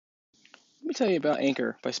me tell you about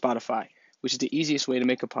Anchor by Spotify, which is the easiest way to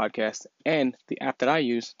make a podcast and the app that I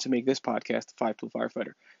use to make this podcast, The 5 Tool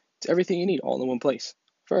Firefighter. It's everything you need all in one place.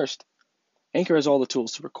 First, Anchor has all the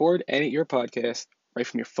tools to record and edit your podcast right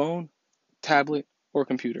from your phone, tablet, or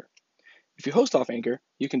computer. If you host off Anchor,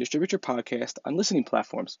 you can distribute your podcast on listening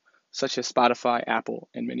platforms such as Spotify, Apple,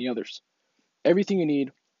 and many others. Everything you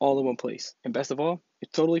need all in one place. And best of all,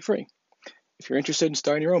 it's totally free. If you're interested in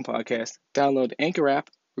starting your own podcast, download the Anchor app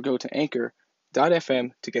or go to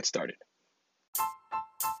anchor.fm to get started.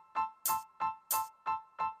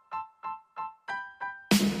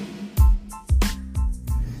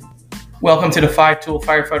 Welcome to the 5 Tool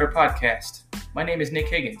Firefighter Podcast. My name is Nick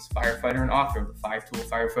Higgins, firefighter and author of the 5 Tool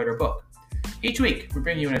Firefighter book. Each week, we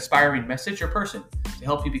bring you an inspiring message or person to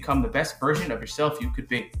help you become the best version of yourself you could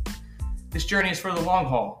be. This journey is for the long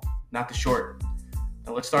haul, not the short.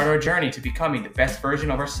 Now let's start our journey to becoming the best version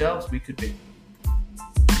of ourselves we could be.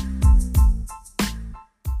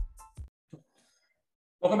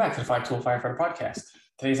 Welcome back to the 5 Tool Firefighter Podcast.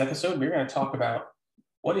 Today's episode, we're going to talk about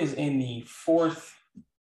what is in the fourth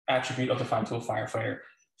attribute of the 5 Tool Firefighter,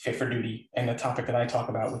 fit for duty, and the topic that I talk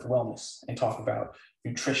about with wellness and talk about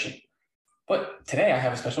nutrition. But today I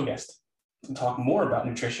have a special guest to talk more about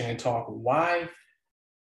nutrition and talk why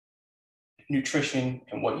nutrition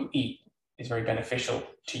and what you eat is very beneficial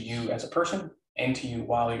to you as a person and to you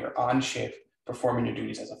while you're on shift performing your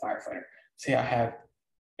duties as a firefighter. So I have,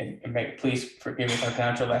 and Meg, please forgive me if I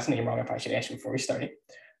pronounce your last name wrong. I probably should ask you before we started.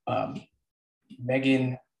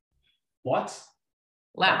 Megan Lautz?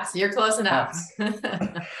 Lautz, you're close enough.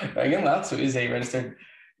 Megan Lautz, who is a registered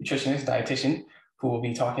nutritionist, dietitian, who will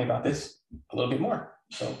be talking about this a little bit more.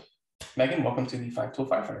 So, Megan, welcome to the 5 Tool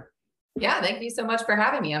Firefighter. Yeah, thank you so much for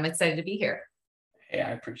having me. I'm excited to be here. Hey,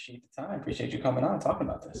 I appreciate the time. I appreciate you coming on and talking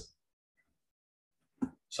about this.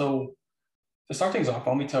 So, to start things off,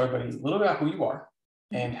 let me tell everybody a little bit about who you are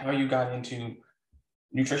and how you got into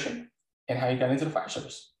nutrition and how you got into the fire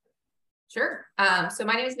service. Sure. So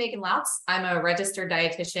my name is Megan Lautz. I'm a registered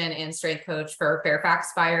dietitian and strength coach for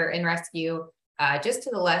Fairfax Fire and Rescue, just to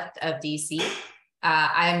the left of DC.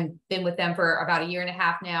 I've been with them for about 1.5 years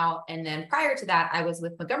now. And then prior to that, I was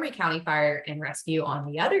with Montgomery County Fire and Rescue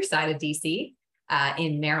on the other side of DC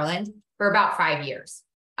in Maryland for about 5 years.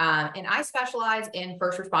 And I specialize in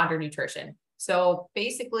first responder nutrition. So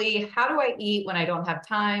basically, how do I eat when I don't have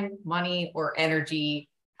time, money, or energy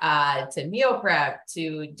to meal prep,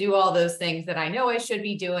 to do all those things that I know I should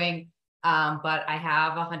be doing, but I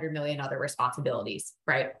have 100 million other responsibilities,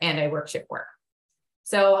 right? And I work shift work.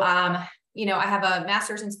 So, I have a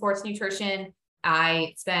master's in sports nutrition.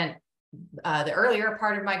 I spent the earlier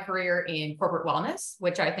part of my career in corporate wellness,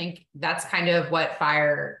 which I think that's kind of what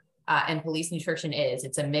fire and police nutrition is.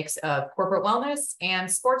 It's a mix of corporate wellness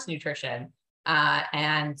and sports nutrition.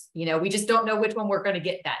 We just don't know which one we're going to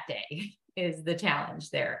get that day. Is the challenge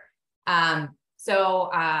there. So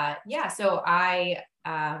I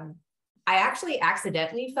actually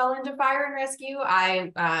accidentally fell into fire and rescue.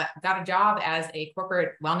 I got a job as a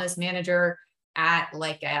corporate wellness manager at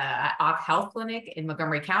like a health clinic in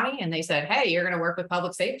Montgomery County. And they said, hey, you're going to work with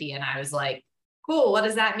public safety. And I was like, cool, what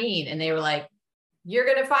does that mean? And they were like, you're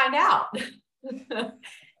going to find out.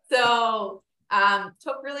 So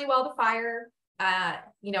took really well to fire.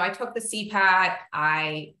 I took the CPAT,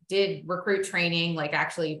 I did recruit training, like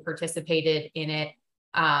actually participated in it,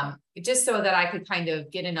 just so that I could kind of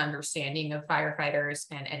get an understanding of firefighters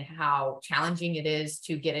and how challenging it is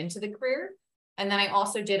to get into the career. And then I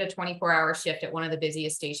also did a 24-hour shift at one of the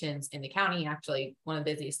busiest stations in the county, actually one of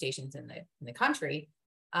the busiest stations in the country,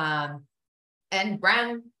 and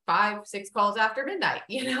ran 5-6 calls after midnight,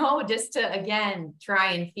 just to, again,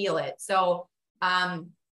 try and feel it. So,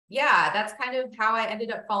 that's kind of how I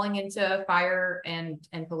ended up falling into fire and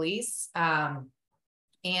police.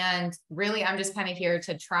 And really, I'm just kind of here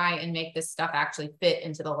to try and make this stuff actually fit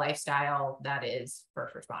into the lifestyle that is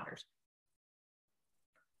first responders.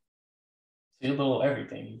 So you're a little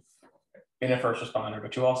everything. You've been a first responder,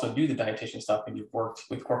 but you also do the dietitian stuff and you've worked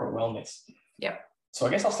with corporate wellness. Yep. So I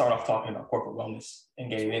guess I'll start off talking about corporate wellness and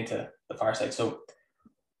getting into the fire side. So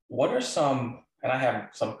what are some, and I have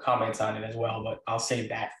some comments on it as well, but I'll save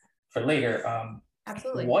that for later.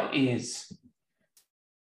 Absolutely. What is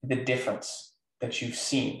the difference that you've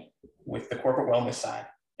seen with the corporate wellness side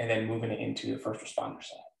and then moving it into the first responder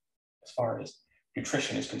side as far as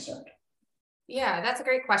nutrition is concerned? Yeah, that's a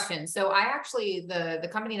great question. So I actually, the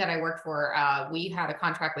company that I worked for, we had a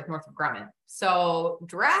contract with Northrop Grumman. So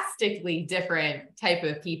drastically different type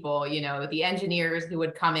of people, the engineers who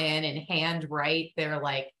would come in and hand write their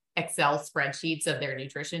like Excel spreadsheets of their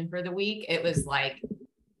nutrition for the week. It was like,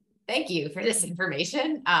 thank you for this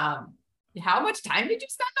information. how much time did you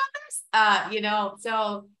spend on this?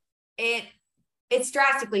 So it's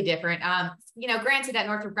drastically different. Granted at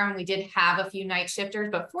Northrop Grumman, we did have a few night shifters,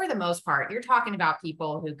 but for the most part, you're talking about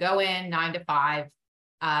people who go in 9 to 5,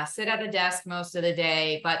 sit at a desk most of the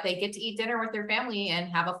day, but they get to eat dinner with their family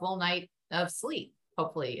and have a full night of sleep,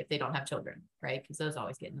 hopefully, if they don't have children, right? Because those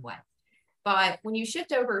always get in the way. But when you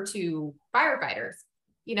shift over to firefighters,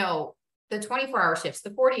 the 24-hour shifts, the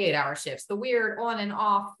 48-hour shifts, the weird on and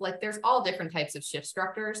off, like there's all different types of shift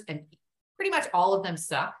structures, and pretty much all of them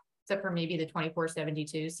suck, except for maybe the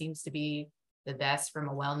 24/72 seems to be the best from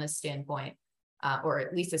a wellness standpoint, or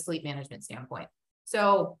at least a sleep management standpoint.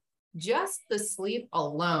 So just the sleep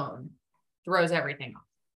alone throws everything off.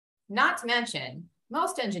 Not to mention,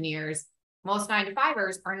 most engineers, most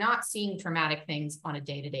 9-to-5ers are not seeing traumatic things on a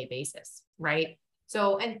day-to-day basis, right?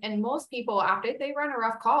 So, and most people, after they run a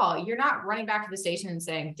rough call, you're not running back to the station and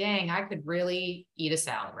saying, dang, I could really eat a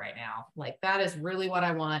salad right now. Like that is really what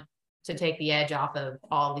I want to take the edge off of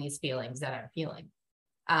all these feelings that I'm feeling.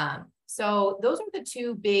 So those are the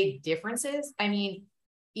two big differences. I mean,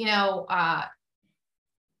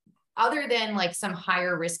 other than like some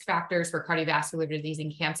higher risk factors for cardiovascular disease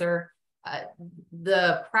and cancer,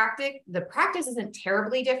 the practice isn't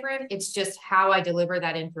terribly different. It's just how I deliver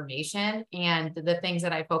that information, and the things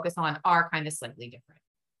that I focus on are kind of slightly different.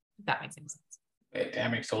 If that makes any sense.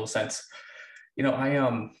 That makes total sense. I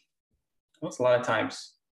notice a lot of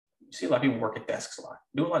times you see a lot of people work at desks a lot,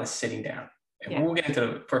 do a lot of sitting down. And we'll get into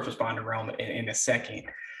the first responder realm in a second.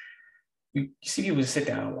 You see people sit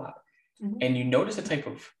down a lot, and you notice the type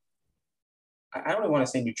of, I don't want to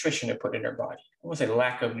say nutrition they're putting in their body. I want to say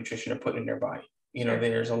lack of nutrition they're putting in their body.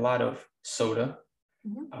 There's a lot of soda.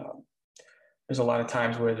 There's a lot of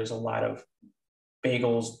times where there's a lot of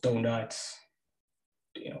bagels, donuts,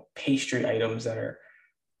 pastry items that are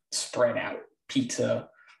spread out, pizza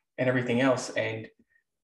and everything else. And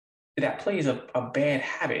that plays a bad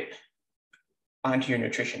habit onto your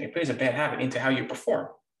nutrition. It plays a bad habit into how you perform,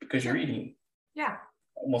 because you're eating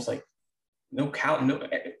almost like no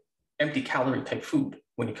empty calorie type food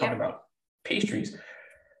when you're talking about pastries.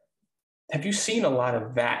 Have you seen a lot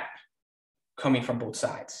of that coming from both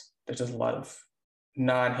sides? There's just a lot of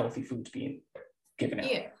non-healthy foods being given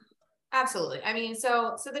out. Yeah, absolutely. I mean,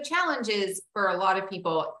 so the challenge is for a lot of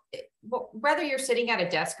people, whether you're sitting at a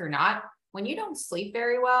desk or not, when you don't sleep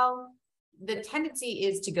very well, the tendency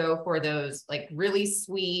is to go for those like really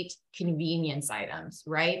sweet convenience items,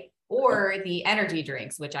 right? Or the energy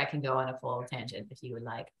drinks, which I can go on a full tangent if you would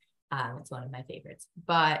like. It's one of my favorites,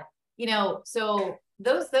 but so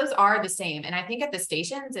those are the same. And I think at the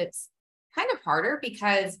stations, it's kind of harder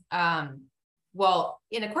because,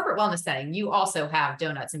 in a corporate wellness setting, you also have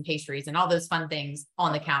donuts and pastries and all those fun things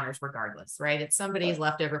on the counters regardless, right? It's somebody's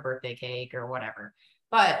leftover birthday cake or whatever.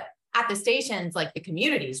 But at the stations, like the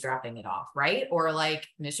community's dropping it off, right? Or like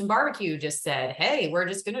Mission Barbecue just said, hey, we're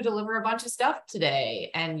just going to deliver a bunch of stuff today.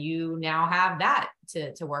 And you now have that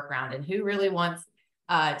to work around. And who really wants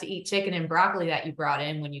to eat chicken and broccoli that you brought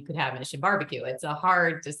in when you could have Mission Barbecue? It's a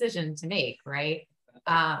hard decision to make, right?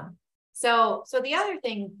 So the other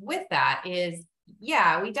thing with that is,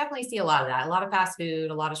 we definitely see a lot of that, a lot of fast food,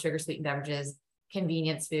 a lot of sugar sweetened beverages,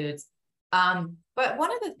 convenience foods. But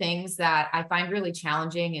one of the things that I find really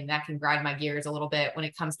challenging, and that can grind my gears a little bit when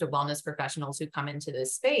it comes to wellness professionals who come into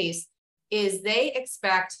this space, is they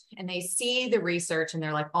expect and they see the research and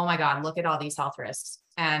they're like, oh my God, look at all these health risks.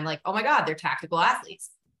 And like, oh my God, they're tactical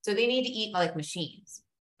athletes, so they need to eat like machines.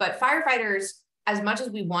 But firefighters, as much as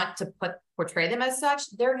we want to portray them as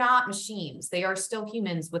such, they're not machines. They are still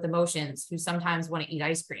humans with emotions who sometimes want to eat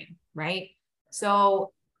ice cream, right?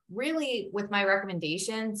 So really with my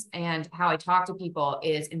recommendations and how I talk to people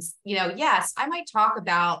is, yes, I might talk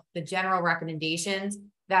about the general recommendations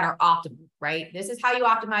that are optimal, right? This is how you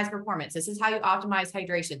optimize performance. This is how you optimize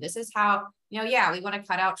hydration. This is how, we want to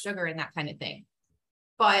cut out sugar and that kind of thing.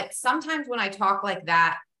 But sometimes when I talk like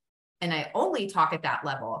that, and I only talk at that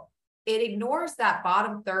level, it ignores that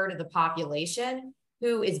bottom third of the population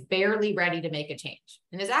who is barely ready to make a change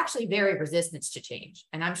and is actually very resistant to change.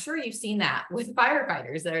 And I'm sure you've seen that with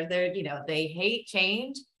firefighters. They're they hate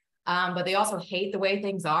change, but they also hate the way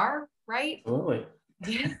things are, right? Absolutely.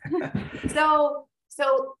 So,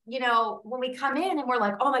 when we come in and we're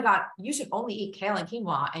like, oh my God, you should only eat kale and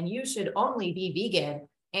quinoa, and you should only be vegan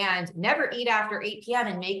and never eat after 8 p.m.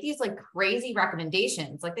 and make these like crazy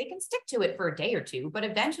recommendations, like they can stick to it for a day or two, but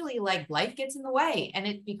eventually like life gets in the way and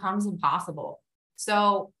it becomes impossible.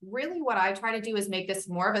 So really what I try to do is make this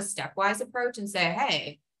more of a stepwise approach and say,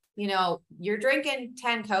 hey, you're drinking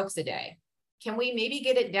 10 Cokes a day. Can we maybe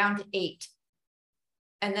get it down to 8?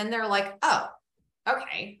 And then they're like, oh,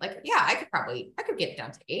 okay, like, yeah, I could get it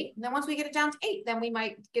down to 8. And then once we get it down to 8, then we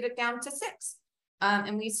might get it down to 6.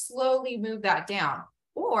 And we slowly move that down.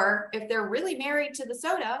 Or if they're really married to the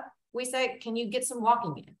soda, we say, can you get some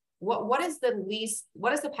walking in? What is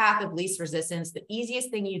the path of least resistance? The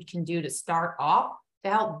easiest thing you can do to start off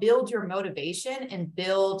to help build your motivation and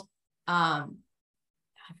build, I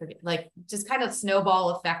forget, like just kind of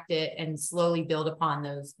snowball effect it and slowly build upon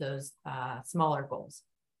those smaller goals.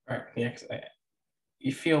 Right. Yeah.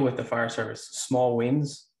 You feel with the fire service, small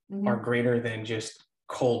wins are greater than just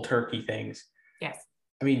cold turkey things. Yes.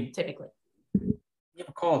 I mean, typically, you have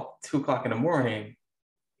a call at 2:00 in the morning,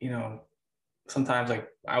 sometimes like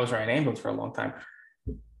I was riding ambulance for a long time.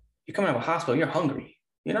 You come out of a hospital, you're hungry.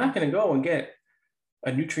 You're not going to go and get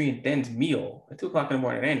a nutrient dense meal at 2:00 in the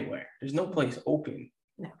morning anywhere. There's no place open.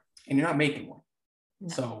 No. And you're not making one. No.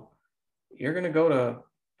 So you're going to go to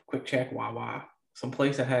Quick Check, Wawa, some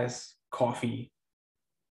place that has coffee,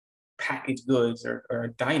 packaged goods, or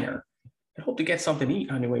a diner, and hope to get something to eat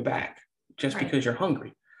on your way back just because you're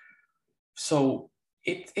hungry. So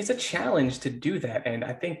it's a challenge to do that. And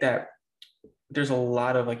I think that there's a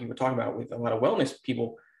lot of, like you were talking about with a lot of wellness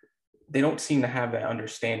people, they don't seem to have that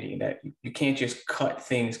understanding that you can't just cut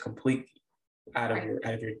things completely out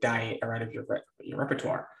of your diet or out of your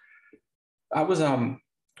repertoire. I was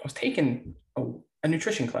taking a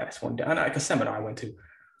nutrition class one day, like a seminar I went to.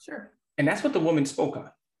 Sure. And that's what the woman spoke on.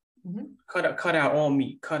 Cut out all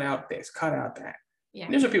meat, cut out this, cut out that. Yeah.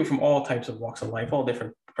 And these are people from all types of walks of life, all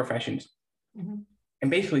different professions. And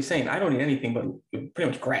basically saying, I don't eat anything but pretty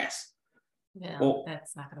much grass. Yeah, well,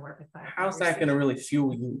 that's not going to work with fire. How's that going to really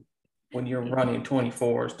fuel you when you're running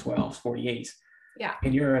 24s, 12s, 48s? Yeah.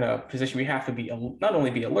 And you're in a position where you have to be, not only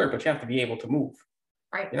be alert, but you have to be able to move.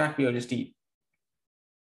 Right. You're not going to be able to just eat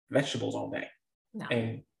vegetables all day. No.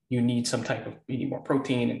 And you need you need more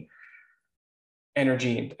protein and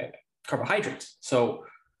energy and carbohydrates. So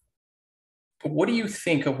what do you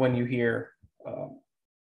think of when you hear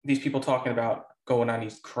these people talking about going on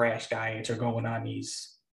these crash diets or going on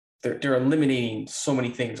these, they're eliminating so many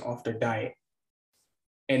things off their diet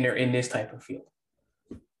and they're in this type of field?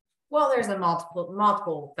 Well, there's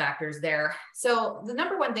multiple factors there. So the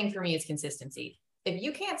number one thing for me is consistency. If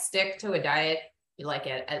you can't stick to a diet like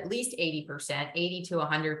at least 80%, 80 to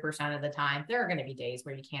 100% of the time, there are going to be days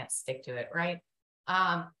where you can't stick to it, right?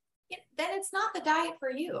 Then it's not the diet for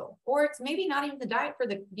you, or it's maybe not even the diet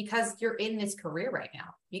because you're in this career right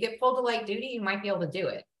now. You get pulled to light duty, you might be able to do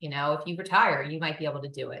it. If you retire, you might be able to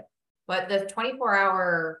do it. But the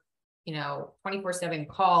 24-hour, 24/7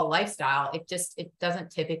 call lifestyle, it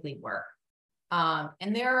doesn't typically work.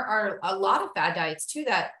 And there are a lot of fad diets too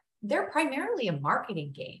that they're primarily a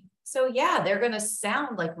marketing game. So yeah, they're going to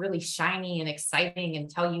sound like really shiny and exciting and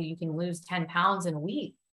tell you can lose 10 pounds in a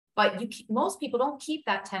week. But most people don't keep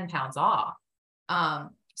that 10 pounds off.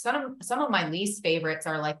 Some of my least favorites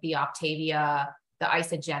are like the Optavia, the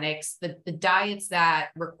Isogenics, the diets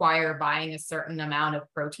that require buying a certain amount of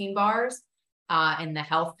protein bars. And the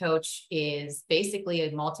health coach is basically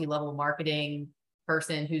a multi-level marketing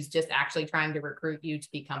person who's just actually trying to recruit you to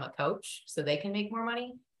become a coach so they can make more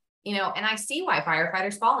money. And I see why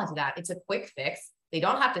firefighters fall into that. It's a quick fix. They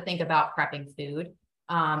don't have to think about prepping food.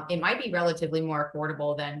 It might be relatively more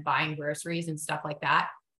affordable than buying groceries and stuff like that.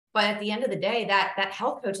 But at the end of the day, that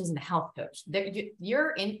health coach isn't a health coach.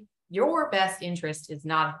 Your best interest is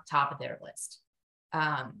not at the top of their list.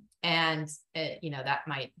 That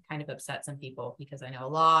might kind of upset some people because I know a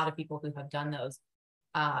lot of people who have done those.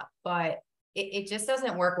 But it just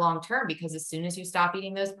doesn't work long-term, because as soon as you stop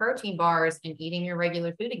eating those protein bars and eating your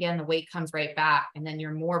regular food again, the weight comes right back. And then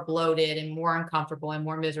you're more bloated and more uncomfortable and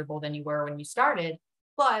more miserable than you were when you started.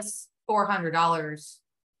 Plus $400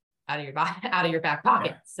 out of your back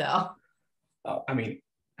pocket. Yeah. So,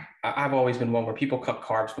 I've always been one where people cut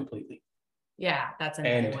carbs completely. Yeah, that's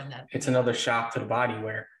another one it's another shock to the body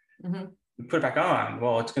where you put it back on.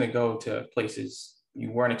 Well, it's going to go to places you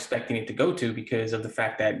weren't expecting it to go to because of the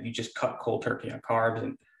fact that you just cut cold turkey on carbs,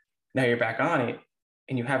 and now you're back on it,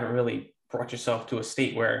 and you haven't really brought yourself to a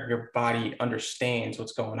state where your body understands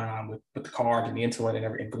what's going on with the carbs and the insulin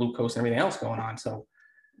and glucose and everything else going on. So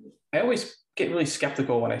I always get really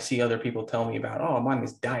skeptical when I see other people tell me about, I'm on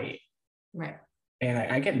this diet. Right. And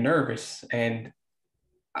I get nervous, and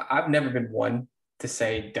I've never been one to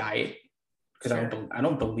say diet because I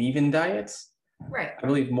don't believe in diets. Right. I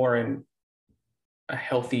believe more in a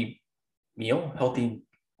healthy meal,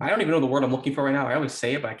 I don't even know the word I'm looking for right now. I always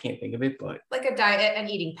say it, but I can't think of it. But like a diet, an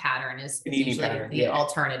eating pattern is usually the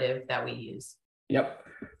alternative that we use. Yep.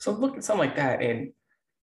 So look at something like that. And,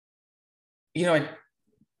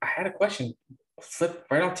 I had a question. flip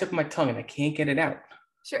right on the tip of my tongue and I can't get it out.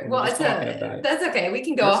 Sure. And Well, that's okay. We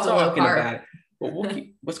can go off the low carb. About it. But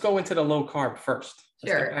let's go into the low carb first.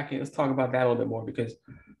 Let's Sure. get back in. Let's talk about that a little bit more because,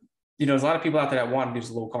 there's a lot of people out there that want to do this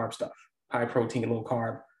low carb stuff, high protein, low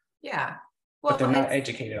carb. Yeah. Well, but they're not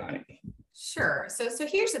educated on it. Sure. So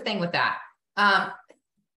here's the thing with that.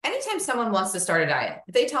 Anytime someone wants to start a diet,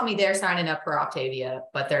 if they tell me they're signing up for Optavia,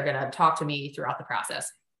 but they're going to talk to me throughout the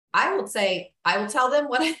process, I will tell them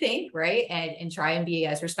what I think, right? And try and be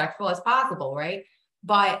as respectful as possible, right?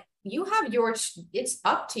 But you have it's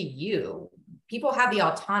up to you. People have the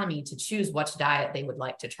autonomy to choose which diet they would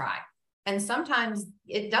like to try. And sometimes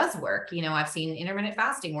it does work. I've seen intermittent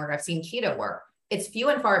fasting work. I've seen keto work. It's few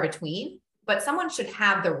and far between, but someone should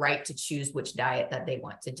have the right to choose which diet that they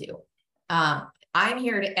want to do. I'm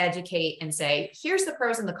here to educate and say, here's the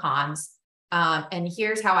pros and the cons, and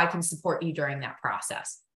here's how I can support you during that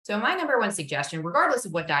process. So my number one suggestion, regardless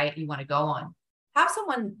of what diet you want to go on, have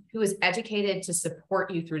someone who is educated to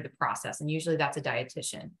support you through the process. And usually that's a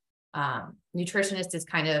dietitian. Nutritionist is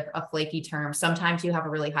kind of a flaky term. Sometimes you have a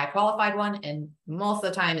really high qualified one, and most of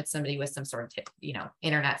the time it's somebody with some sort of,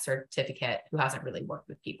 internet certificate who hasn't really worked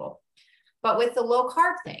with people. But with the low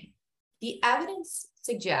carb thing, the evidence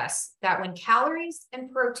suggests that when calories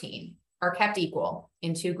and protein are kept equal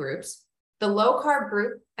in two groups, the low carb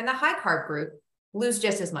group and the high carb group lose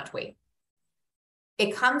just as much weight.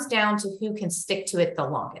 It comes down to who can stick to it the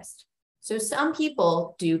longest. So some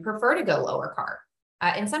people do prefer to go lower carb.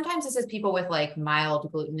 And sometimes this is people with like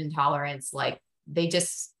mild gluten intolerance, they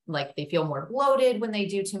feel more bloated when they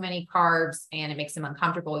do too many carbs and it makes them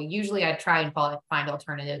uncomfortable. Usually I try and find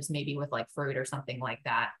alternatives, maybe with like fruit or something like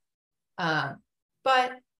that.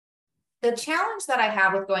 But the challenge that I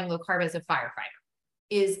have with going low carb as a firefighter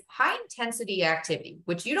is high intensity activity,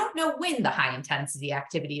 which you don't know when the high intensity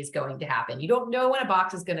activity is going to happen. You don't know when a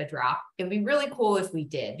box is going to drop. It would be really cool if we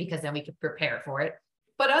did, because then we could prepare for it.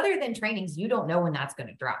 But other than trainings, you don't know when that's going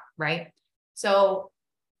to drop, right? So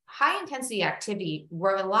high intensity activity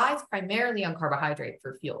relies primarily on carbohydrate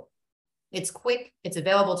for fuel. It's quick, it's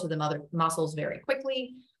available to the muscles very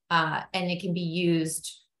quickly, and it can be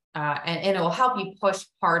used, and it will help you push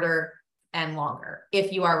harder and longer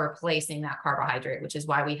if you are replacing that carbohydrate, which is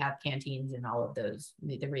why we have canteens and all of those,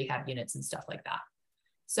 the rehab units and stuff like that.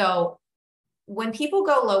 So when people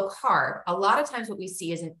go low carb, a lot of times what we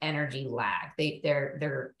see is an energy lag.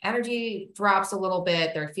 Their energy drops a little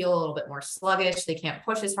bit. They feel a little bit more sluggish. They can't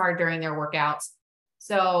push as hard during their workouts.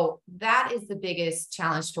 So that is the biggest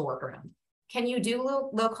challenge to work around. Can you do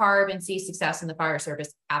low carb and see success in the fire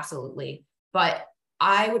service? Absolutely. But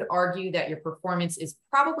I would argue that your performance is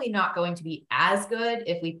probably not going to be as good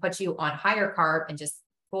if we put you on higher carb and just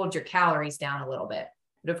hold your calories down a little bit.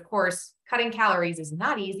 But of course, cutting calories is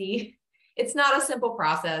not easy. It's not a simple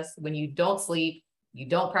process when you don't sleep, you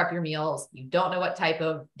don't prep your meals, you don't know what type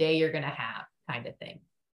of day you're going to have, kind of thing.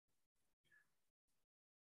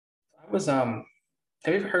 Have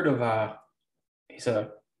you ever heard of, he's a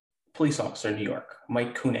police officer in New York,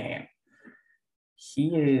 Mike Cunahan.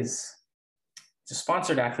 He's a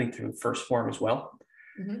sponsored athlete through First Form as well.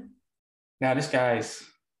 Mm-hmm. Now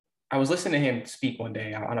I was listening to him speak one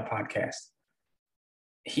day on a podcast.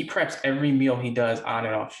 He preps every meal he does on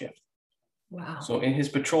and off shift. Wow. So in his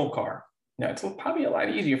patrol car, now it's probably a lot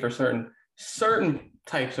easier for certain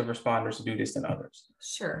types of responders to do this than others.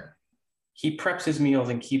 Sure. He preps his meals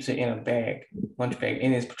and keeps it in a lunch bag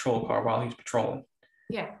in his patrol car while he's patrolling.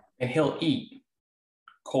 Yeah. And he'll eat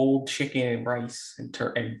cold chicken and rice and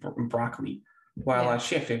broccoli while on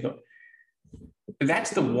shift. That's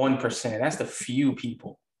the 1%. That's the few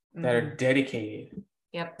people that are dedicated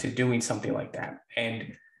to doing something like that.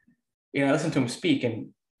 And I listened to him speak, and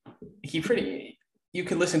you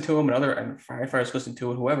can listen to him and firefighters listen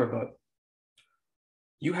to it, whoever, but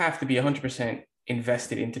you have to be 100%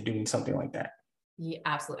 invested into doing something like that. Yeah,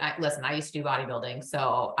 absolutely. Listen, I used to do bodybuilding,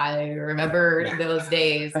 so I remember those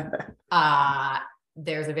days.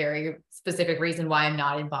 There's a very specific reason why I'm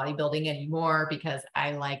not in bodybuilding anymore, because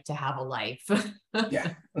I like to have a life.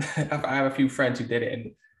 Yeah. I have a few friends who did it,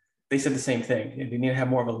 and they said the same thing. They need to have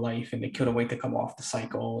more of a life, and they couldn't wait to come off the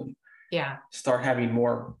cycle and start having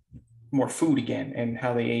more food again, and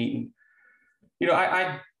how they ate. And,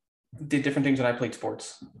 I did different things when I played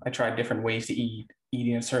sports. I tried different ways to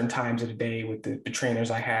eating at certain times of the day with the trainers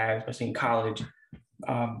I had, especially in college,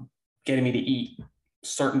 getting me to eat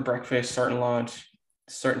certain breakfast, certain lunch,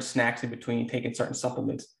 certain snacks in between, taking certain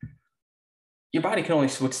supplements. Your body can only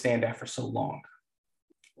withstand that for so long,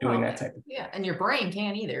 doing that type of. Yeah, and your brain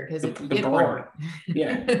can't either, because it's bored.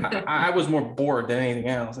 Yeah, I was more bored than anything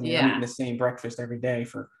else. I mean, I'm eating the same breakfast every day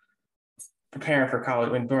for preparing for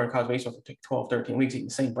college, when during college baseball, for 12, 13 weeks, eating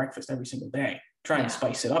the same breakfast every single day, trying to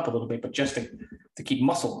spice it up a little bit, but just to keep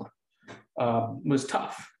muscle was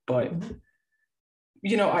tough. But,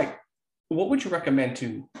 what would you recommend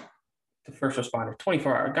to the first responder,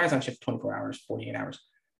 24 hours, guys on shift 24 hours, 48 hours,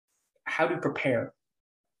 how to prepare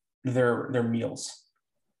their meals?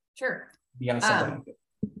 Sure. Beyond something.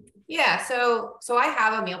 Yeah, so I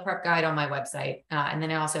have a meal prep guide on my website, and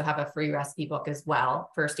then I also have a free recipe book as well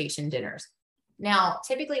for station dinners. Now,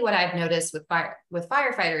 typically what I've noticed with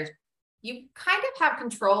firefighters, you kind of have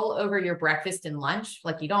control over your breakfast and lunch.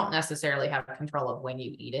 Like you don't necessarily have control of when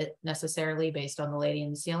you eat it necessarily based on the lady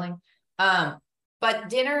in the ceiling. But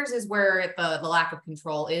dinners is where the lack of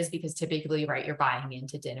control is, because typically, right, you're buying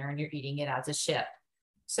into dinner and you're eating it as a shift.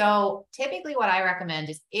 So typically what I recommend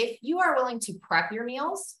is if you are willing to prep your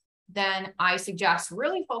meals, then I suggest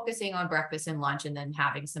really focusing on breakfast and lunch and then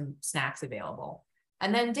having some snacks available.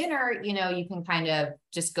 And then dinner, you can kind of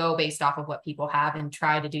just go based off of what people have and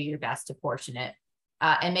try to do your best to portion it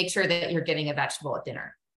and make sure that you're getting a vegetable at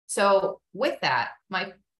dinner. So with that,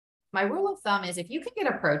 my rule of thumb is if you can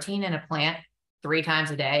get a protein and a plant 3 times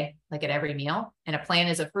a day, like at every meal, and a plant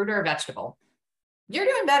is a fruit or a vegetable, you're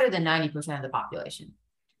doing better than 90% of the population.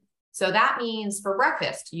 So that means for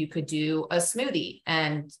breakfast, you could do a smoothie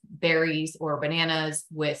and berries or bananas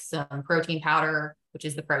with some protein powder, which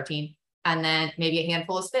is the protein, and then maybe a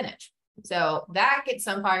handful of spinach. So that gets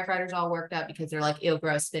some firefighters all worked up because they're like, ew,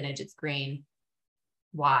 gross spinach, it's green.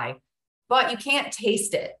 Why? But you can't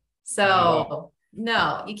taste it. So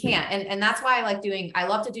no, you can't. And that's why I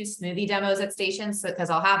love to do smoothie demos at stations because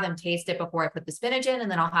I'll have them taste it before I put the spinach in, and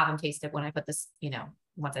then I'll have them taste it when I put this,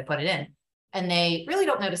 once I put it in. And they really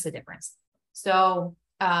don't notice the difference. So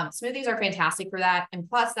smoothies are fantastic for that. And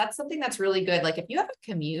plus, that's something that's really good. Like if you have a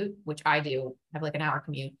commute, which I do, have like an hour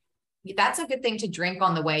commute, that's a good thing to drink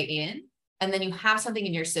on the way in. And then you have something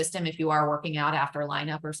in your system if you are working out after a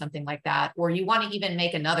lineup or something like that, or you want to even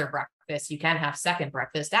make another breakfast, you can have second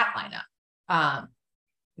breakfast at lineup.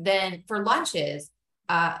 Then for lunches,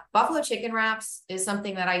 buffalo chicken wraps is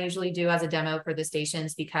something that I usually do as a demo for the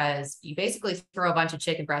stations, because you basically throw a bunch of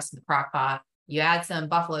chicken breasts in the crock pot, you add some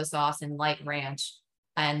buffalo sauce and light ranch,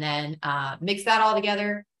 and then mix that all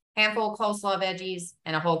together, handful of coleslaw veggies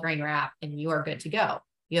and a whole grain wrap, and you are good to go.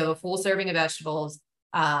 You have a full serving of vegetables,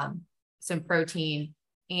 some protein,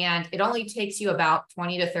 and it only takes you about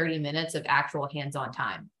 20 to 30 minutes of actual hands-on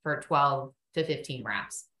time for 12 to 15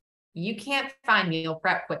 wraps. You can't find meal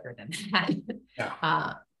prep quicker than that.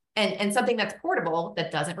 Yeah. And something that's portable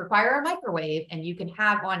that doesn't require a microwave and you can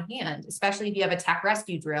have on hand, especially if you have a tech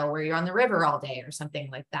rescue drill where you're on the river all day or something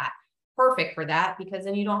like that. Perfect for that, because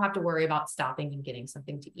then you don't have to worry about stopping and getting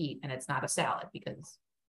something to eat, and it's not a salad, because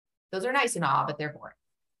those are nice and all, but they're boring.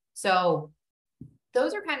 So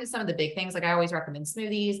those are kind of some of the big things. Like I always recommend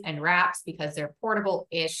smoothies and wraps because they're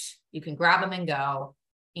portable-ish. You can grab them and go,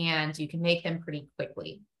 and you can make them pretty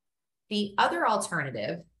quickly. The other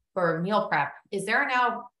alternative for meal prep is there are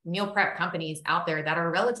now meal prep companies out there that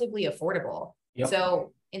are relatively affordable. Yep.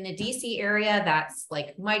 So in the DC area, that's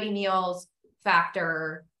like Mighty Meals,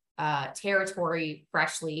 Factor, Territory,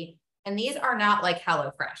 Freshly. And these are not like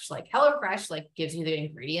HelloFresh. Like HelloFresh gives you the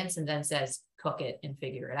ingredients and then says, cook it and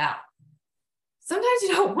figure it out. Sometimes you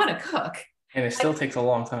don't want to cook. And it still takes a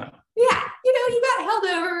long time. Yeah. You got held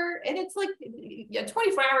over, and it's like a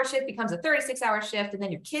 24-hour shift becomes a 36-hour shift, and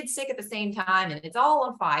then your kid's sick at the same time, and it's all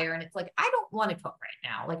on fire. And it's like, I don't want to cook right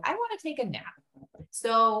now. Like, I want to take a nap.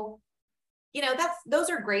 So, those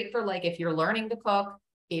are great for if you're learning to cook,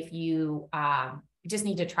 if you just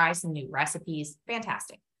need to try some new recipes,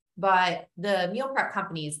 fantastic. But the meal prep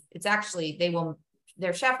companies, it's actually,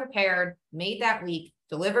 they're chef prepared, made that week,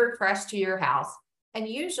 delivered fresh to your house. And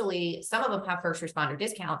usually some of them have first responder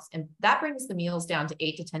discounts, and that brings the meals down to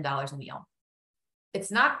 $8 to $10 a meal. It's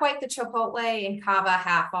not quite the Chipotle and Cava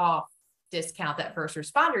half off discount that first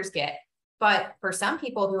responders get, but for some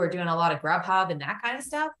people who are doing a lot of Grubhub and that kind of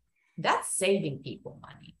stuff, that's saving people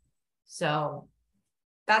money. So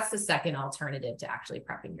that's the second alternative to actually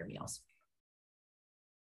prepping your meals.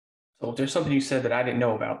 So there's something you said that I didn't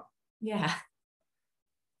know about. Yeah.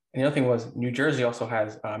 And the other thing was New Jersey also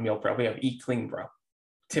has meal prep. We have Eat Clean Bro.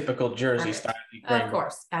 Typical Jersey style. Of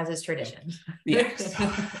course, as is tradition. Yes.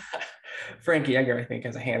 Frankie Edgar, I think,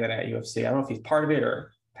 has a hand in that at UFC. I don't know if he's part of it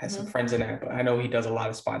or has some friends in that, but I know he does a lot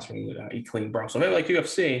of sponsoring with Eat Clean Bro. So maybe like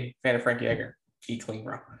UFC, fan of Frankie Edgar, Eat Clean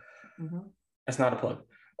Bro. That's not a plug.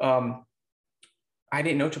 I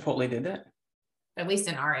didn't know Chipotle did that. At least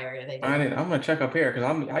in our area, they do. I'm going to check up here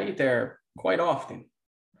because I eat there quite often.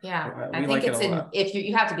 Yeah, I think it's if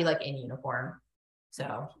you have to be in uniform.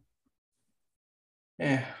 So.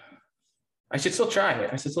 Yeah. I should still try it.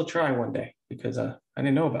 I should still try one day because I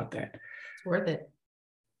didn't know about that. It's worth it.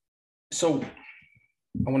 So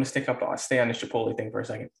I want to stay on this Chipotle thing for a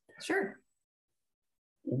second. Sure.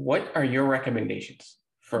 What are your recommendations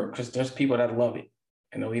because there's people that love it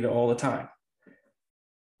and they'll eat it all the time.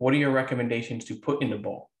 What are your recommendations to put in the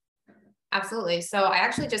bowl? Absolutely. So I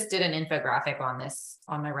actually just did an infographic on this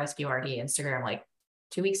on my Rescue RD Instagram like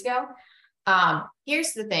 2 weeks ago.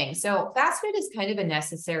 Here's the thing. So fast food is kind of a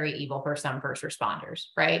necessary evil for some first responders,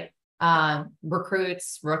 right?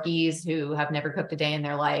 Recruits, rookies who have never cooked a day in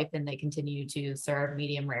their life and they continue to serve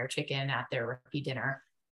medium rare chicken at their rookie dinner.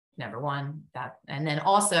 Number one, that, and then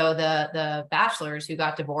also the bachelors who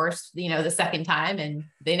got divorced, the second time, and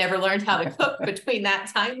they never learned how to cook between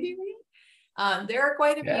that time period. There are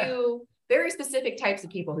quite a few very specific types of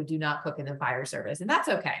people who do not cook in the fire service, and that's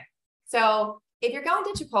okay. So if you're going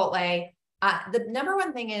to Chipotle, the number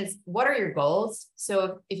one thing is, what are your goals?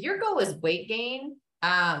 So if your goal is weight gain,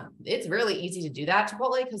 it's really easy to do that at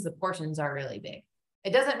Chipotle because the portions are really big.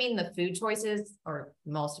 It doesn't mean the food choices, or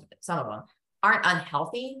some of them, aren't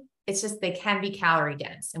unhealthy. It's just they can be calorie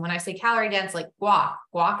dense. And when I say calorie dense, like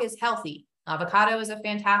guac is healthy. Avocado is a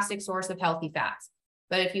fantastic source of healthy fats.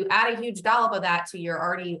 But if you add a huge dollop of that to your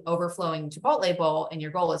already overflowing Chipotle bowl and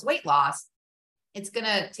your goal is weight loss, it's going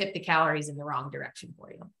to tip the calories in the wrong direction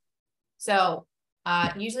for you. So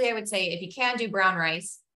usually I would say if you can do brown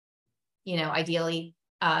rice, ideally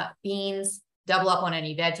beans, double up on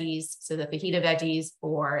any veggies. So the fajita veggies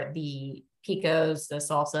or the picos, the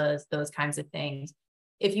salsas, those kinds of things.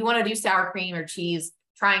 If you want to do sour cream or cheese,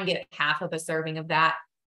 try and get half of a serving of that,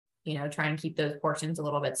 try and keep those portions a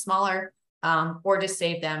little bit smaller, or just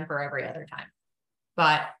save them for every other time.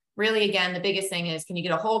 But really, again, the biggest thing is, can you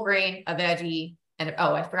get a whole grain, a veggie, and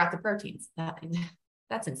I forgot the proteins.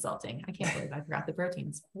 That's insulting. I can't believe I forgot the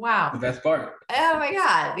proteins. Wow. The best part. Oh my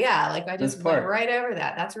God. Yeah. Like I just went right over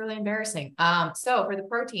that. That's really embarrassing. So for the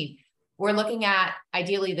protein, we're looking at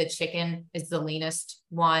ideally the chicken is the leanest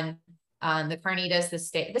one. The carnitas, the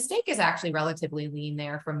steak is actually relatively lean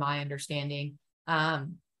there from my understanding.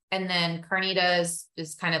 And then carnitas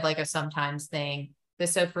is kind of like a sometimes thing. The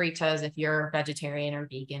sofritas, if you're vegetarian or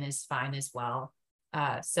vegan, is fine as well.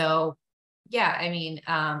 So yeah, I mean,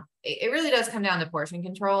 it really does come down to portion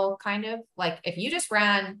control, kind of. Like if you just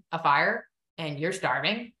ran a fire and you're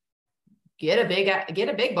starving, get a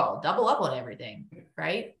big bowl, double up on everything,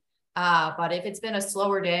 right? But if it's been a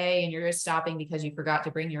slower day and you're just stopping because you forgot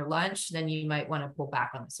to bring your lunch, then you might want to pull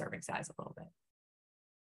back on the serving size a little bit.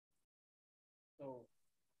 So,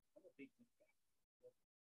 I'm a big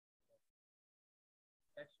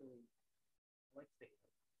actually, let's say,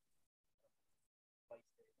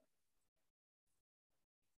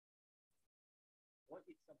 what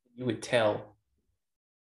is something you would tell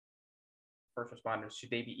first responders?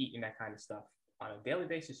 Should they be eating that kind of stuff on a daily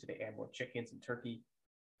basis? Should they add more chickens and turkey?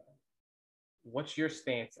 What's your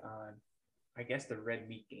stance on, I guess, the red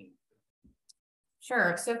meat game?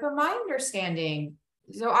 Sure. So from my understanding,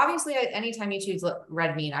 so obviously anytime you choose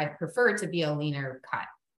red meat, I'd prefer it to be a leaner cut,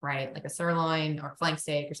 right? Like a sirloin or flank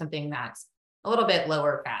steak or something that's a little bit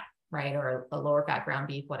lower fat, right? Or a lower fat ground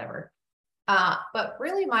beef, whatever. But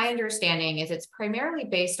really my understanding is it's primarily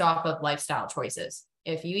based off of lifestyle choices.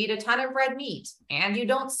 If you eat a ton of red meat and you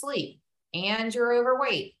don't sleep and you're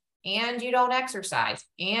overweight and you don't exercise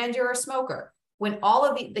and you're a smoker, when all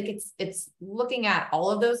of it's looking at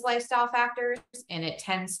all of those lifestyle factors, and it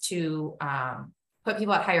tends to put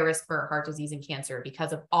people at higher risk for heart disease and cancer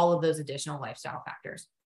because of all of those additional lifestyle factors.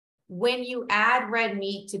 When you add red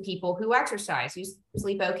meat to people who exercise, who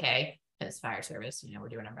sleep okay, as fire service, we're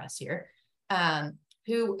doing our best here,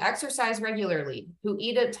 who exercise regularly, who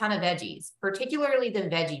eat a ton of veggies, particularly the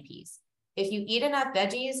veggie piece. If you eat enough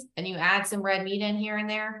veggies and you add some red meat in here and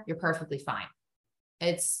there, you're perfectly fine.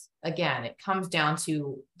 Again, it comes down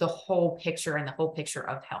to the whole picture and the whole picture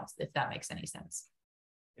of health, if that makes any sense.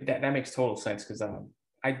 That makes total sense because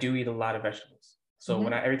I do eat a lot of vegetables. So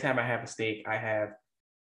every time I have a steak, I have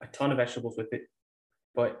a ton of vegetables with it,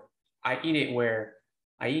 but I eat it where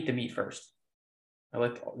I eat the meat first. I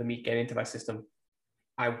let the meat get into my system.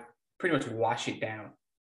 I pretty much wash it down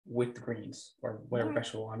with the greens or whatever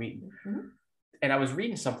vegetable I'm eating. And I was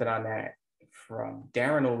reading something on that from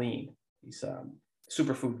Darren O'Lean. He's a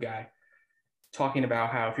superfood guy, talking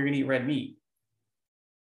about how if you're going to eat red meat,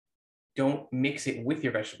 don't mix it with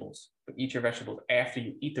your vegetables, but eat your vegetables after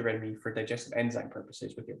you eat the red meat for digestive enzyme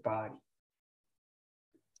purposes with your body.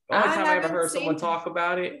 The only time I ever heard someone talk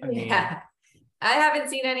about it, I haven't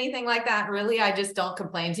seen anything like that, really. I just don't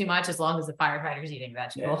complain too much as long as the firefighter's eating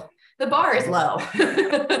vegetable. Yeah. The bar is low.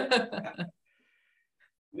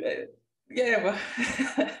 Yeah, but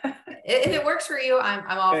If it works for you, I'm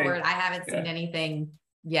all for hey, it. I haven't seen yeah. anything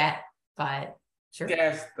yet, but sure.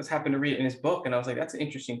 Yeah, I just happened to read it in his book, and I was like, that's an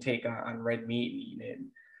interesting take on red meat and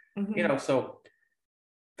eating it. Mhm. So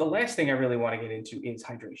the last thing I really want to get into is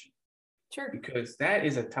hydration, Sure. because that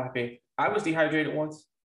is a topic. I was dehydrated once.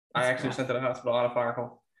 I It's actually was rough. sent to the hospital on a fire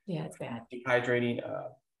call. Yeah, it's bad. Dehydrating.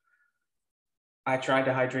 I tried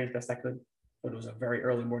to hydrate best I could, but it was a very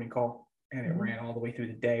early morning call, and it ran all the way through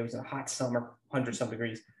the day. It was a hot summer, 100-some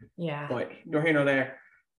degrees. Yeah. But nor here nor there.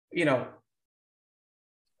 You know,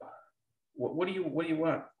 what do you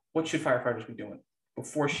want? What should firefighters be doing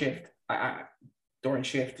before shift? During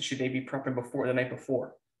shift, should they be prepping before the night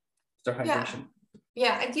before? Start hydration.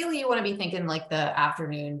 Yeah. Ideally, you want to be thinking like the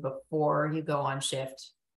afternoon before you go on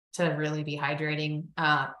shift to really be hydrating.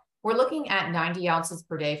 We're looking at 90 ounces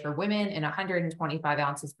per day for women and 125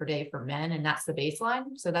 ounces per day for men, and that's the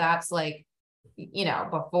baseline. So that's like,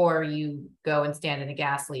 before you go and stand in a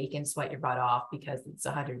gas leak and sweat your butt off because it's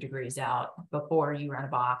 100 degrees out, before you run a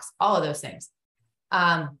box, all of those things.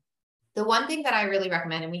 The one thing that I really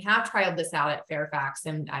recommend, and we have trialed this out at Fairfax,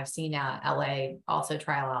 and I've seen LA also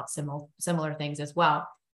trial out similar things as well,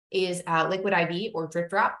 is liquid IV or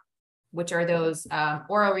drip drop, which are those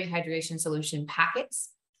oral rehydration solution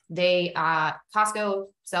packets. They Costco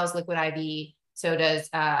sells liquid IV, so does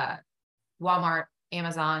Walmart,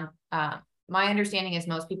 Amazon. My understanding is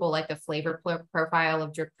most people like the flavor profile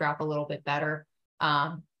of drip drop a little bit better,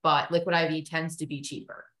 but liquid IV tends to be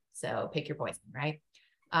cheaper. So pick your poison, right?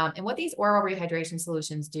 And what these oral rehydration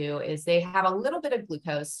solutions do is they have a little bit of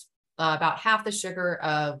glucose, about half the sugar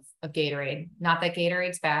of Gatorade. Not that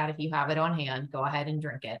Gatorade's bad. If you have it on hand, go ahead and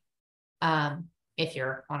drink it. If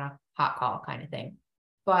you're on a hot call kind of thing.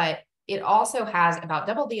 But it also has about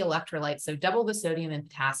double the electrolytes, so double the sodium and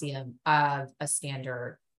potassium of a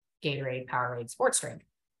standard Gatorade Powerade sports drink.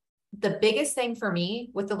 The biggest thing for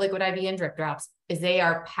me with the liquid IV and drip drops is they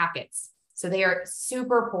are packets. So they are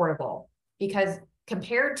super portable, because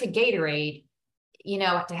compared to Gatorade,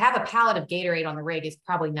 to have a pallet of Gatorade on the rig is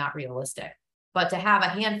probably not realistic, but to have a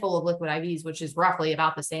handful of liquid IVs, which is roughly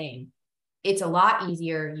about the same, it's a lot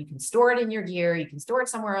easier. You can store it in your gear. You can store it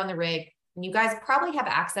somewhere on the rig. And you guys probably have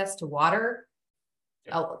access to water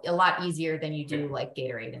a lot easier than you do like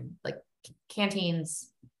Gatorade, and like canteens,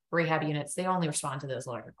 rehab units, they only respond to those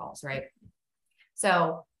larger calls, right?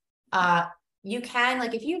 So you can,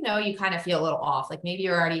 like, if you kind of feel a little off, like maybe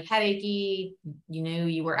you're already headachy, you knew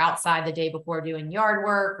you were outside the day before doing yard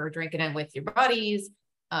work or drinking it with your buddies,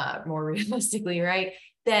 more realistically, right?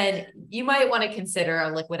 Then you might want to consider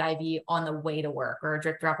a liquid IV on the way to work, or a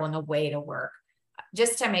drip drop on the way to work,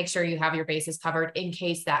 just to make sure you have your bases covered in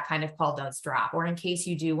case that kind of call does drop, or in case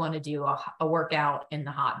you do want to do a workout in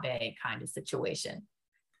the hot bay kind of situation.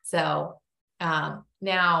 So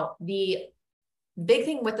now the big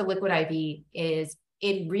thing with the liquid IV is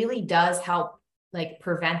it really does help like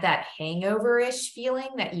prevent that hangover-ish feeling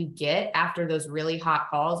that you get after those really hot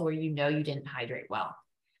calls where you didn't hydrate well.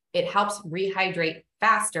 It helps rehydrate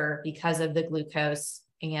faster because of the glucose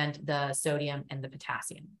and the sodium and the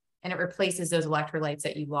potassium. And it replaces those electrolytes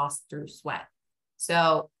that you lost through sweat.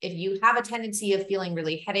 So if you have a tendency of feeling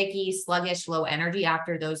really headachy, sluggish, low energy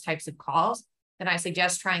after those types of calls, then I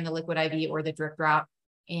suggest trying the liquid IV or the drip drop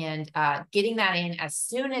and getting that in as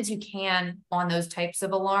soon as you can on those types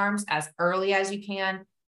of alarms, as early as you can.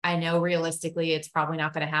 I know realistically, it's probably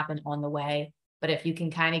not going to happen on the way, but if you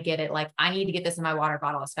can kind of get it, like, I need to get this in my water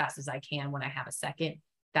bottle as fast as I can when I have a second,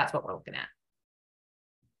 that's what we're looking at.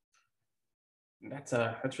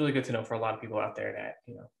 That's really good to know for a lot of people out there that,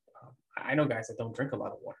 I know guys that don't drink a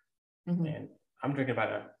lot of water, and I'm drinking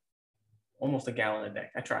about almost a gallon a day.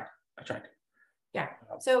 I tried. Yeah.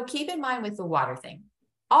 So keep in mind with the water thing,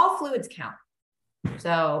 all fluids count.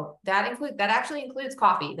 So that actually includes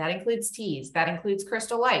coffee, that includes teas, that includes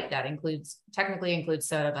Crystal Light, that technically includes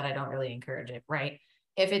soda, but I don't really encourage it, right?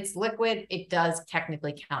 If it's liquid, it does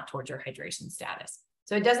technically count towards your hydration status.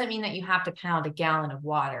 So it doesn't mean that you have to pound a gallon of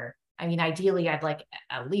water. I mean, ideally, I'd like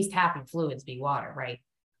at least half your fluids be water, right?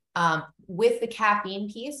 With the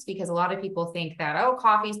caffeine piece, because a lot of people think that, oh,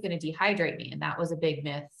 coffee is going to dehydrate me. And that was a big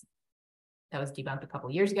myth that was debunked a couple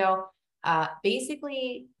of years ago.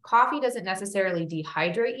 Basically, coffee doesn't necessarily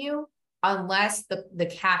dehydrate you unless the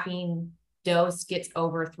caffeine dose gets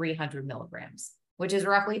over 300 milligrams, which is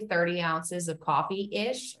roughly 30 ounces of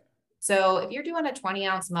coffee-ish. So if you're doing a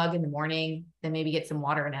 20-ounce mug in the morning, then maybe get some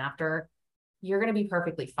water in after, you're going to be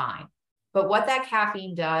perfectly fine. But what that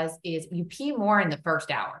caffeine does is you pee more in the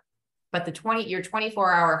first hour, but your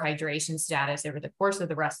 24-hour hydration status over the course of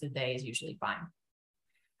the rest of the day is usually fine.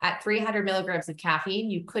 At 300 milligrams of caffeine,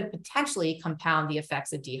 you could potentially compound the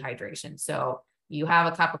effects of dehydration. So you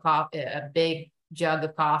have a cup of coffee, a big jug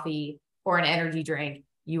of coffee or an energy drink,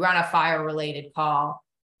 you run a fire-related call,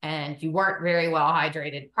 and you weren't very well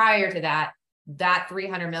hydrated prior to that, that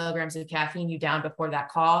 300 milligrams of caffeine you down before that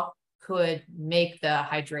call could make the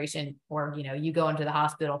hydration, or, you go into the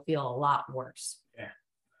hospital, feel a lot worse. Yeah.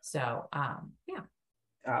 So,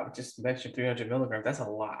 Just mentioned 300 milligrams. That's a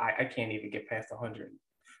lot. I can't even get past 100.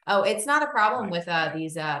 Oh, it's not a problem with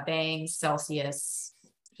these bangs, Celsius,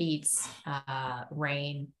 heats,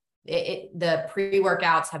 rain. The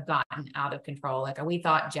pre-workouts have gotten out of control. Like, we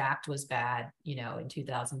thought Jacked was bad, in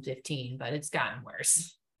 2015, but it's gotten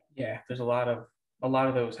worse. Yeah, there's a lot of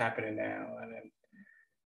those happening now, and then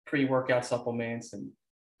pre-workout supplements, and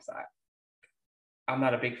I'm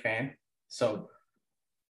not a big fan. So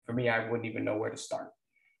for me, I wouldn't even know where to start,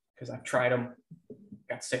 because I've tried them,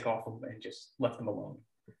 got sick off them, and just left them alone.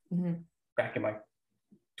 Mm-hmm. Back in my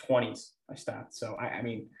 20s, I stopped. So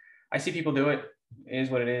I see people do it. It is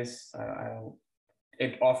what it is. I don't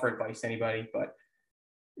offer advice to anybody, but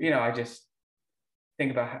I just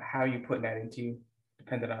think about how you're putting that into you,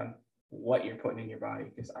 depending on what you're putting in your body.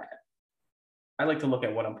 Because I like to look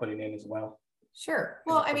at what I'm putting in as well. Sure.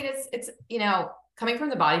 Well, it's coming from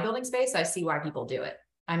the bodybuilding space, I see why people do it.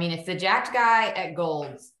 If the Jacked guy at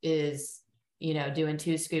Gold's is, doing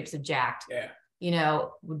 2 scoops of Jacked,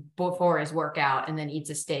 before his workout, and then eats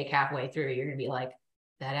a steak halfway through, you're going to be like,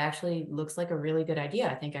 that actually looks like a really good idea.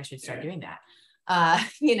 I think I should start doing that.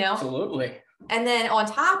 Absolutely. And then on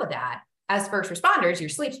top of that, as first responders, your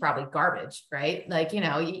sleep's probably garbage, right? Like,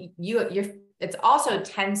 it's also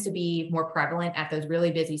tends to be more prevalent at those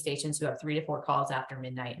really busy stations who have 3 to 4 calls after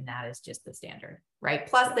midnight. And that is just the standard, right?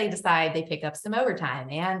 Plus they decide they pick up some overtime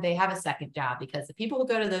and they have a second job, because the people who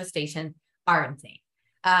go to those stations are insane.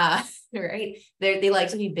 Right? They like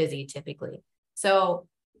to be busy typically. So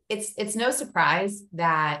it's no surprise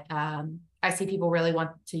that I see people really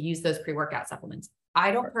want to use those pre-workout supplements.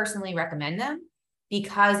 I don't personally recommend them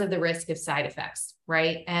because of the risk of side effects,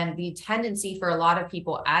 right? And the tendency for a lot of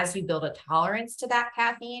people, as you build a tolerance to that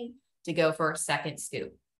caffeine, to go for a second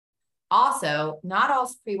scoop. Also, not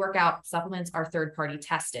all pre-workout supplements are third-party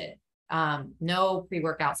tested. No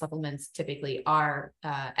pre-workout supplements typically are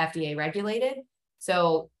FDA regulated.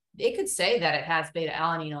 So it could say that it has beta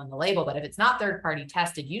alanine on the label, but if it's not third-party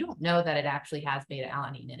tested, you don't know that it actually has beta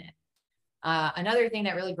alanine in it. Another thing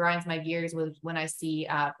that really grinds my gears was when I see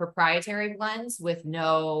proprietary blends with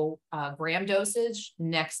no gram dosage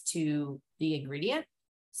next to the ingredient.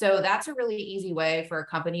 So that's a really easy way for a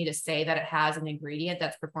company to say that it has an ingredient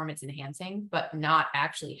that's performance enhancing, but not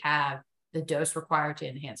actually have the dose required to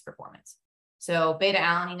enhance performance. So beta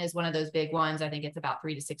alanine is one of those big ones. I think it's about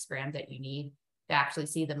 3 to 6 grams that you need to actually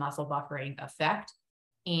see the muscle buffering effect.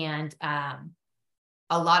 And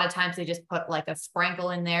a lot of times they just put like a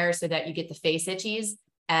sprinkle in there so that you get the face itchies,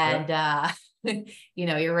 and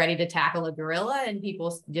you're ready to tackle a gorilla, and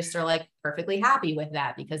people just are like perfectly happy with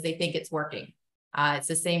that because they think it's working. It's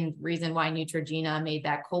the same reason why Neutrogena made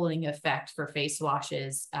that cooling effect for face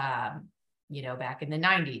washes, back in the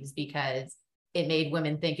 90s, because it made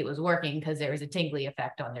women think it was working because there was a tingly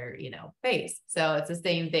effect on their, face. So it's the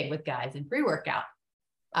same thing with guys in pre-workout.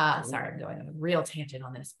 Sorry, I'm going on a real tangent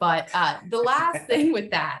on this, but the last thing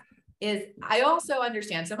with that is I also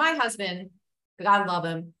understand. So my husband, God love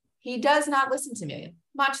him, he does not listen to me,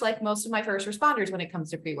 much like most of my first responders when it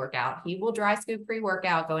comes to pre-workout. He will dry scoop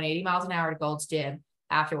pre-workout, going 80 miles an hour to Gold's Gym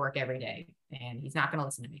after work every day, and he's not going to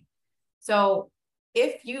listen to me. So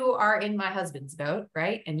if you are in my husband's boat,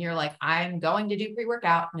 right, and you're like, I'm going to do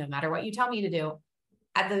pre-workout no matter what you tell me to do,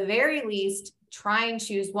 at the very least, try and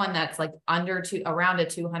choose one that's like around a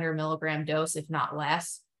 200 milligram dose, if not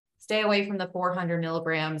less. Stay away from the 400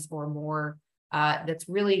 milligrams or more. That's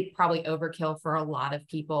really probably overkill for a lot of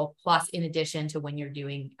people. Plus, in addition to when you're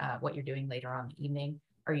doing what you're doing later on in the evening,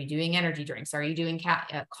 are you doing energy drinks? Are you doing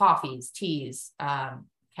coffees, teas,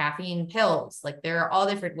 caffeine pills? Like, there are all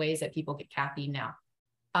different ways that people get caffeine now.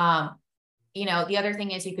 The other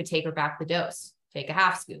thing is you could taper back the dose, take a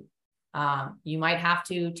half scoop. You might have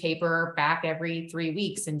to taper back every 3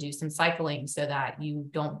 weeks and do some cycling so that you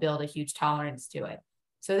don't build a huge tolerance to it.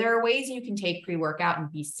 So there are ways you can take pre-workout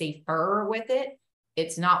and be safer with it.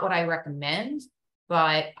 It's not what I recommend,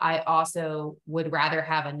 but I also would rather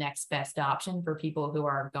have a next best option for people who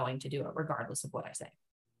are going to do it regardless of what I say.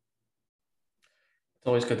 It's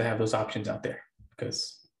always good to have those options out there,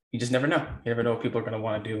 because you just never know. You never know what people are going to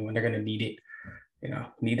want to do when they're going to need it.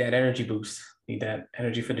 Need that energy boost, need that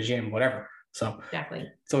energy for the gym, whatever. So exactly,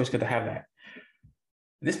 it's always good to have that.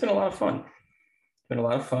 This has been a lot of fun. been a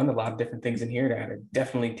lot of fun, a lot of different things in here that are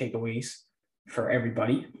definitely takeaways for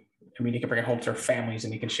everybody. I mean, you can bring it home to their families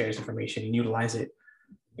and you can share this information and utilize it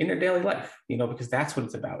in their daily life, because that's what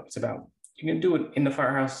it's about. It's about, you can do it in the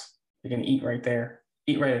firehouse, you're going to eat right there,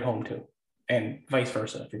 eat right at home too, and vice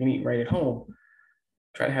versa. If you're going to eat right at home,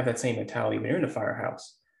 try to have that same mentality when you're in the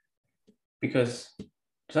firehouse, because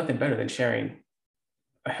there's nothing better than sharing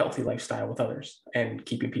a healthy lifestyle with others and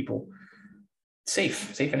keeping people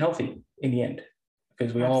safe and healthy in the end,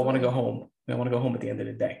 because we all want to go home. We all want to go home at the end of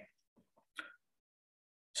the day.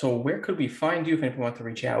 So where could we find you if anyone wants to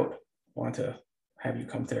reach out, want to have you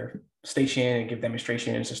come to their station and give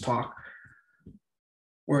demonstrations, just talk?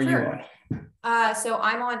 Where are you on? So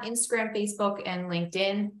I'm on Instagram, Facebook, and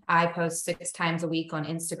LinkedIn. I post 6 times a week on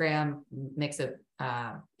Instagram, mix of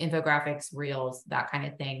infographics, reels, that kind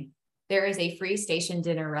of thing. There is a free station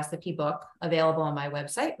dinner recipe book available on my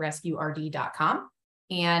website, rescuerd.com.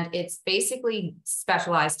 And it's basically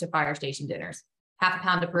specialized to fire station dinners. 1/2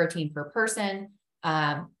 pound of protein per person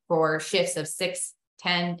for shifts of 6,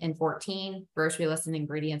 10, and 14, grocery lists and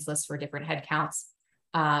ingredients lists for different head counts.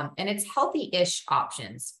 And it's healthy-ish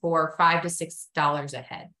options for $5 to $6 a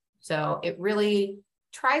head. So it really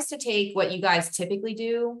tries to take what you guys typically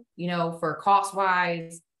do, for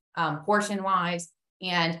cost-wise, portion-wise,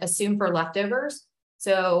 and assume for leftovers.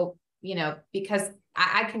 So, because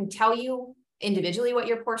I can tell you individually what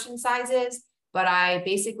your portion size is, but I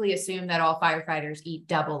basically assume that all firefighters eat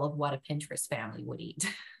double of what a Pinterest family would eat.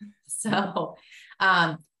 So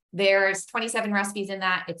there's 27 recipes in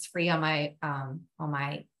that. It's free on my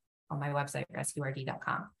website,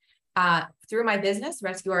 rescuerd.com. Through my business,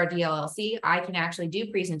 RescueRD LLC, I can actually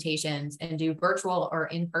do presentations and do virtual or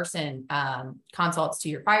in-person consults to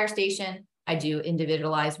your fire station. I do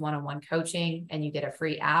individualized one-on-one coaching, and you get a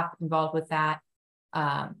free app involved with that.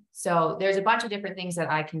 So there's a bunch of different things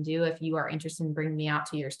that I can do. If you are interested in bringing me out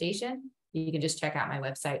to your station, you can just check out my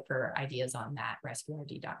website for ideas on that,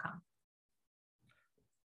 rescuerd.com.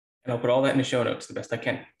 And I'll put all that in the show notes the best I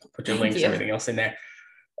can. I'll put your links and everything else in there.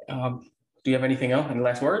 Do you have anything else? Any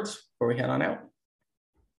last words before we head on out?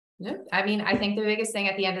 No, I mean, I think the biggest thing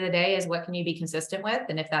at the end of the day is what can you be consistent with?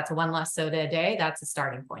 And if that's 1 less soda a day, that's a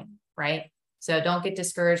starting point, right? So don't get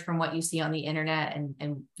discouraged from what you see on the internet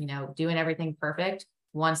and doing everything perfect.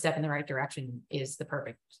 1 step in the right direction is the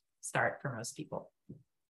perfect start for most people.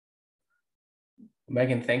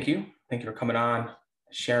 Megan, thank you. Thank you for coming on,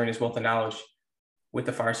 sharing this wealth of knowledge with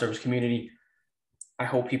the fire service community. I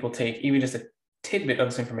hope people take even just a tidbit of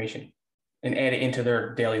this information and add it into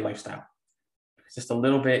their daily lifestyle. Just a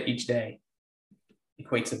little bit each day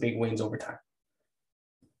equates to big wins over time.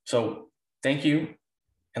 So thank you.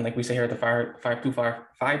 And like we say here at the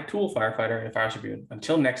Five Tool Firefighter and the Fire Tribune,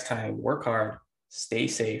 until next time, work hard, stay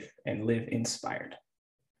safe, and live inspired.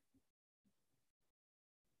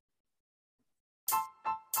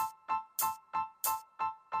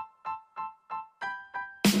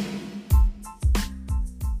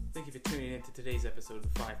 Thank you for tuning in to today's episode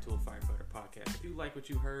of the Five Tool Firefighter Podcast. If you like what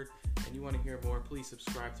you heard and you want to hear more, please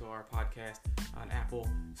subscribe to our podcast on Apple,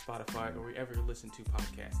 Spotify, or wherever you listen to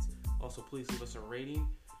podcasts. Also, please leave us a rating.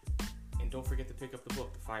 And don't forget to pick up the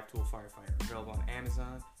book, The 5-Tool Firefighter, available on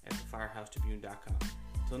Amazon at thefirehousetribune.com.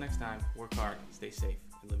 Until next time, work hard, stay safe,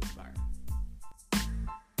 and live inspired.